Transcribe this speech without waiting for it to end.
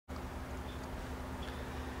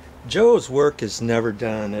Joe's work is never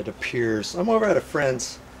done, it appears. I'm over at a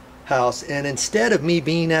friend's house, and instead of me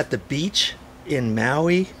being at the beach in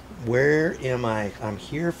Maui, where am I? I'm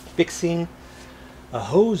here fixing a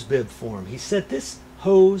hose bib for him. He said this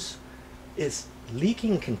hose is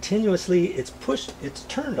leaking continuously. It's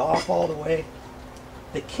turned off all the way.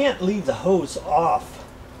 They can't leave the hose off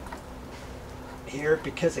here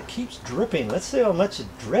because it keeps dripping. Let's see how much it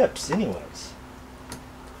drips anyways.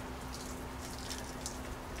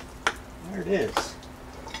 There it is.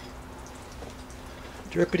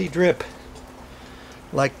 Drippity drip.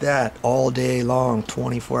 Like that all day long,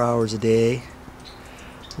 24 hours a day.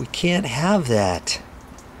 We can't have that.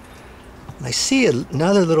 I see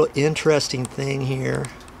another little interesting thing here.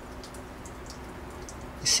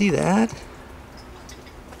 You see that?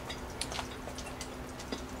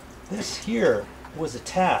 This here was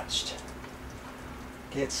attached.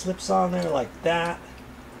 Okay, it slips on there like that.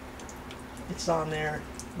 It's on there.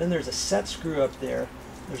 Then there's a set screw up there.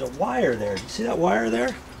 There's a wire there. Do you see that wire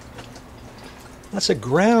there? That's a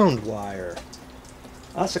ground wire.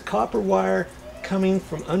 That's a copper wire coming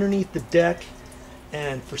from underneath the deck,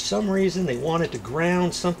 and for some reason they wanted to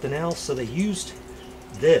ground something else, so they used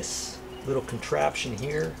this little contraption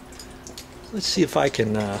here. Let's see if I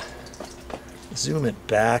can zoom it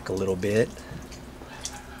back a little bit.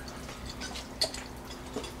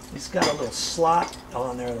 It's got a little slot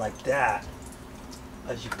on there like that.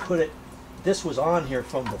 As you put it, this was on here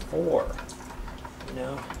from before, you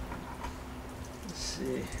know. Let's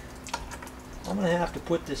see. I'm gonna have to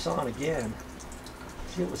put this on again.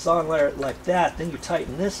 See, it was on there like that. Then you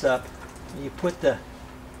tighten this up, and you put the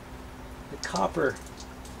copper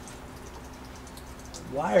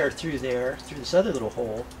wire through there, through this other little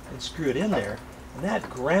hole, and screw it in there, and that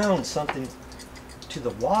grounds something to the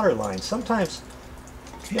water line. Sometimes,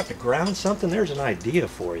 if you have to ground something, there's an idea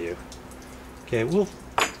for you. Okay, we'll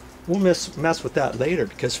mess with that later,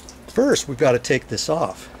 because first we've got to take this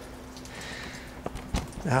off.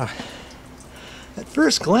 Now, at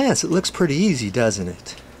first glance, it looks pretty easy, doesn't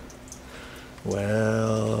it?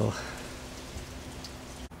 Well,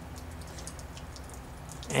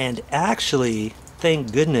 and actually,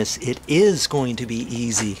 thank goodness, it is going to be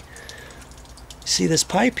easy. See, this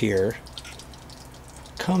pipe here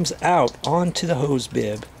comes out onto the hose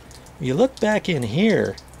bib. You look back in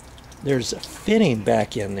here, there's a fitting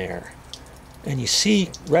back in there, and you see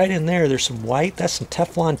right in there, there's some white. That's some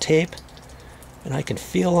Teflon tape, and I can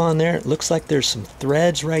feel on there, it looks like there's some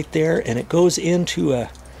threads right there, and it goes into a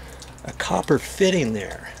copper fitting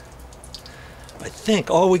there. I think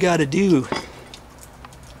all we got to do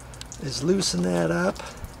is loosen that up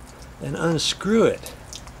and unscrew it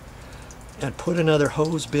and put another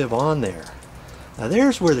hose bib on there. Now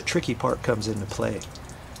there's where the tricky part comes into play.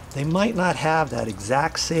 They might not have that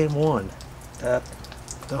exact same one at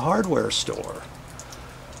the hardware store,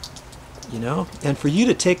 you know. And for you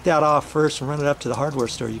to take that off first and run it up to the hardware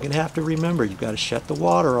store, you're going to have to remember you've got to shut the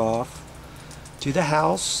water off to the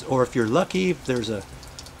house, or if you're lucky, if there's a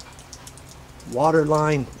water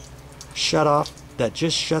line shut off that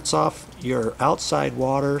just shuts off your outside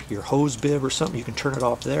water, your hose bib or something, you can turn it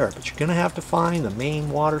off there. But you're going to have to find the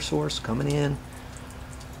main water source coming in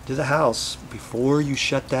to the house before you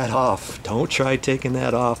shut that off. Don't try taking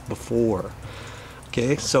that off before.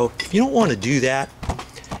 Okay, so if you don't want to do that,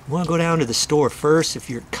 you want to go down to the store first. If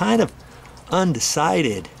you're kind of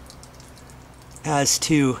undecided as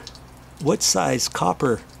to what size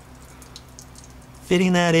copper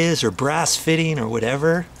fitting that is, or brass fitting, or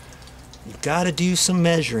whatever, you've got to do some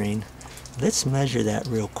measuring. Let's measure that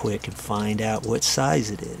real quick and find out what size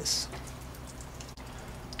it is.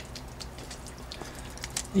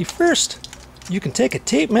 You can take a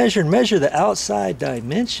tape measure and measure the outside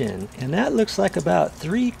dimension, and that looks like about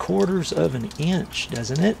 3/4 of an inch,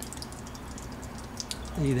 doesn't it?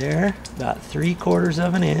 See there? About 3/4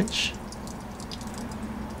 of an inch.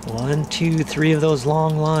 1, 2, 3 of those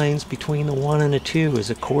long lines between the 1 and the 2 is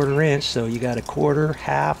 1/4 inch, so you got 1/4,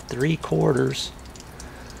 half, 3/4.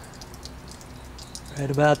 Right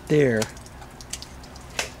about there.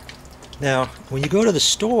 Now, when you go to the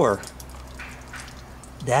store,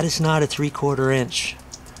 that is not a 3/4 inch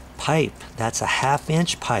pipe. That's a 1/2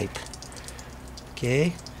 inch pipe.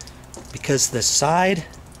 Okay? Because the side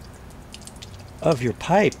of your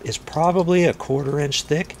pipe is probably 1/4 inch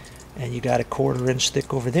thick, and you got 1/4 inch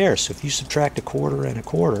thick over there. So if you subtract 1/4 and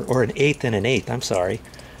 1/4, or 1/8 and 1/8, I'm sorry,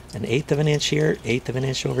 1/8 of an inch here, 1/8 of an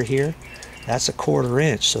inch over here, that's 1/4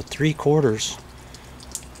 inch. So 3/4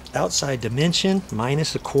 outside dimension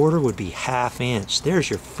minus 1/4 would be 1/2 inch.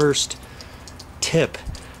 There's your first tip.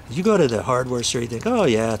 You go to the hardware store, you think, oh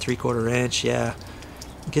yeah, 3/4 inch, yeah.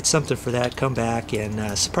 get something for that, come back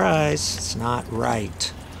and surprise, it's not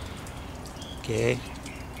right. Okay,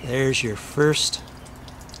 there's your first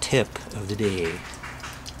tip of the day.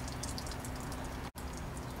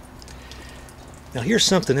 Now here's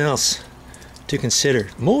something else to consider.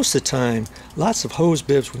 Most of the time, lots of hose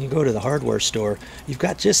bibs, when you go to the hardware store, you've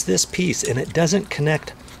got just this piece and it doesn't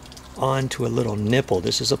connect onto a little nipple.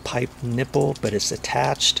 This is a pipe nipple, but it's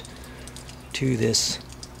attached to this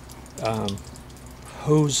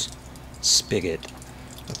hose spigot.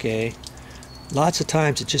 Okay, lots of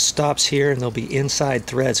times it just stops here and there'll be inside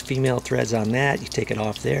threads, female threads on that. You take it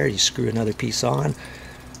off there, you screw another piece on,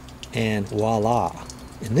 and voila.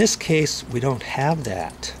 In this case, we don't have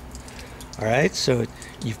that. Alright, so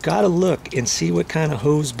you've got to look and see what kind of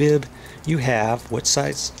hose bib you have, what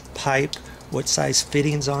size pipe, what size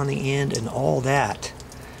fittings on the end, and all that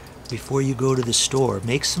before you go to the store.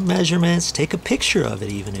 Make some measurements, take a picture of it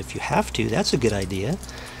even if you have to. That's a good idea.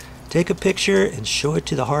 Take a picture and show it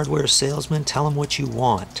to the hardware salesman. Tell him what you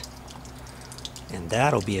want. And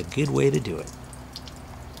that'll be a good way to do it.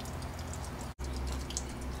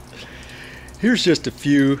 Here's just a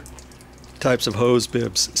few types of hose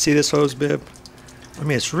bibs. See this hose bib? I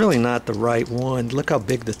mean, it's really not the right one. Look how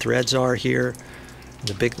big the threads are here.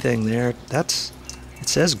 The big thing there, it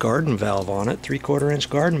says garden valve on it, 3/4 inch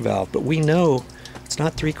garden valve, but we know it's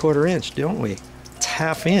not 3/4 inch, don't we? It's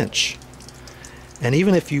 1/2 inch. And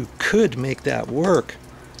even if you could make that work,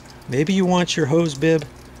 maybe you want your hose bib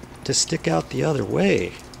to stick out the other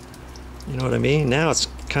way. You know what I mean? Now it's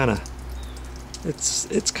kind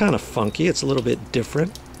of funky. It's a little bit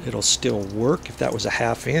different. It'll still work if that was a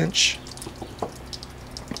 1/2 inch.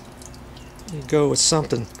 You go with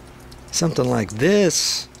something like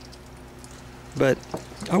this, but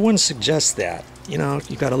I wouldn't suggest that. You know,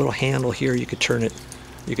 you got a little handle here. You could turn it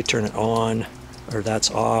on, or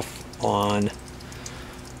that's off, on.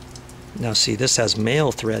 Now see, this has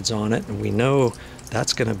male threads on it, and we know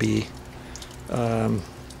that's going to be that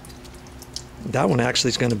one actually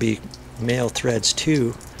is going to be male threads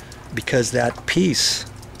too, because that piece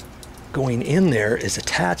going in there is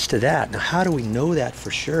attached to that. Now how do we know that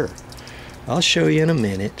for sure? I'll show you in a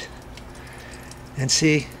minute. And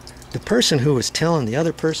see, the person who was telling the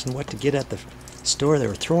other person what to get at the store, they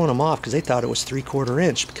were throwing them off because they thought it was 3/4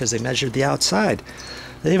 inch because they measured the outside.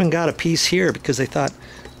 They even got a piece here because they thought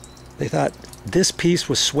this piece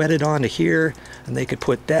was sweated onto here and they could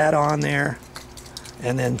put that on there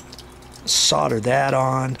and then solder that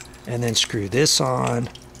on and then screw this on,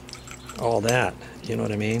 all that. You know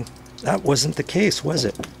what I mean? That wasn't the case, was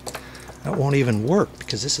it? That won't even work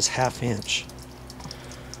because this is 1/2 inch.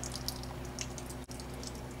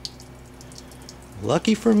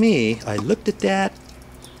 Lucky for me, I looked at that,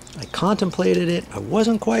 I contemplated it, I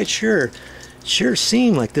wasn't quite sure. It sure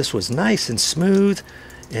seemed like this was nice and smooth,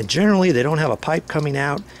 and generally they don't have a pipe coming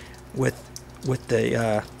out with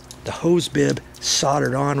the hose bib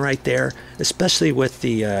soldered on right there, especially with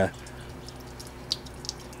the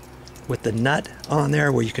nut on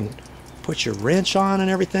there where you can put your wrench on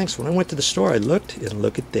and everything. So when I went to the store, I looked, and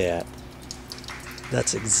look at that.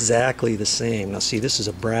 That's exactly the same. Now see, this is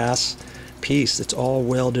a brass piece that's all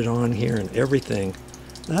welded on here and everything.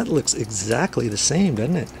 That looks exactly the same,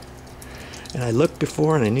 doesn't it? And I looked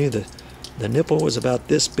before and I knew the nipple was about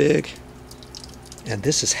this big, and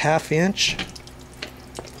this is 1/2 inch,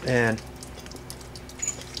 and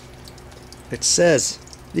it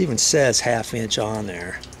even says 1/2 inch on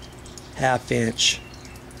there. 1/2 inch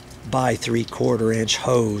by 3/4 inch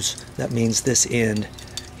hose. That means this end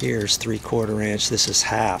here's 3/4 inch, this is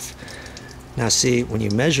 1/2. Now see, when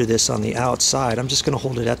you measure this on the outside, I'm just going to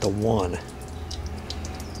hold it at the 1.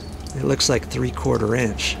 It looks like 3/4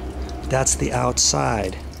 inch. That's the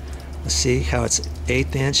outside. See how it's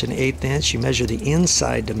 1/8 inch and 1/8 inch? You measure the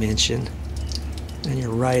inside dimension and you're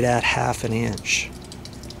right at 1/2 inch.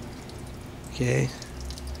 Okay,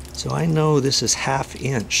 so I know this is 1/2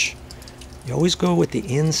 inch. You always go with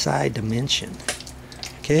the inside dimension.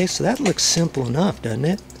 Okay, so that looks simple enough, doesn't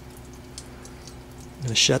it? I'm going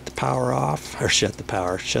to shut the power off, or shut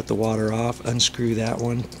the water off, unscrew that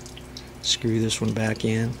one, screw this one back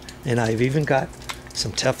in, and I've even got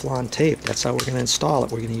some Teflon tape. That's how we're going to install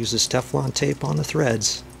it. We're going to use this Teflon tape on the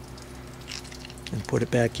threads and put it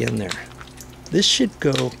back in there. This should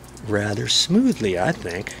go rather smoothly, I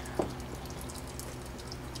think.